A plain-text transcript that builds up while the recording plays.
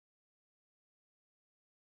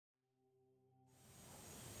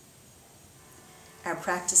Our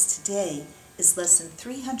practice today is Lesson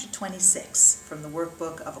 326 from the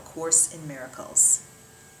Workbook of A Course in Miracles.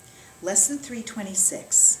 Lesson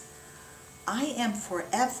 326. I am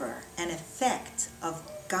forever an effect of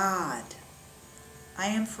God. I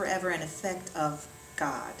am forever an effect of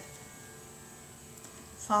God.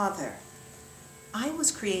 Father, I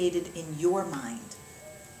was created in your mind,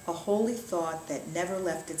 a holy thought that never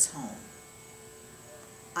left its home.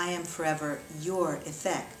 I am forever your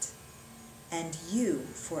effect, and you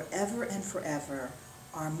forever and forever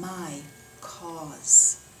are my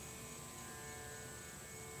cause.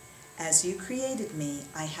 As you created me,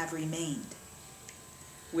 I have remained.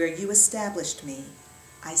 Where you established me,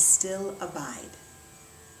 I still abide.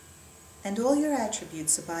 And all your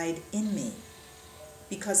attributes abide in me,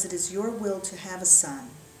 because it is your will to have a son,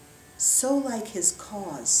 so like his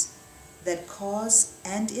cause, that cause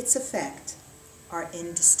and its effect are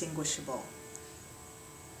indistinguishable.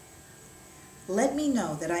 Let me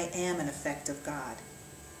know that I am an effect of God,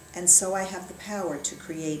 and so I have the power to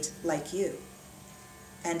create like you.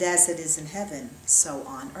 And as it is in heaven, so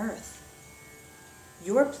on earth.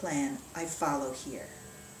 Your plan I follow here,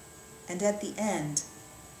 and at the end,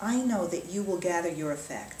 I know that you will gather your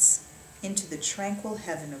effects into the tranquil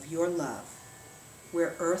heaven of your love,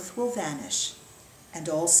 where earth will vanish and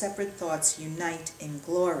all separate thoughts unite in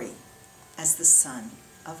glory as the Son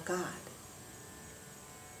of God.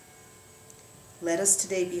 Let us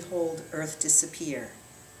today behold earth disappear,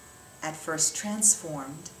 at first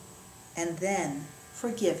transformed, and then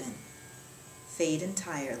forgiven, fade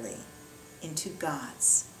entirely into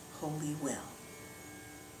God's holy will.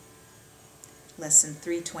 Lesson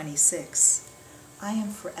 326. I am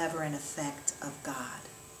forever an effect of God.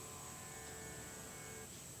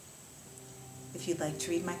 If you'd like to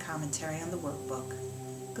read my commentary on the workbook,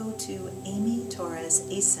 go to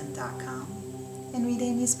amytorresasim.com and read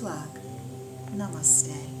Amy's blog.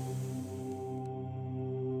 Namaste.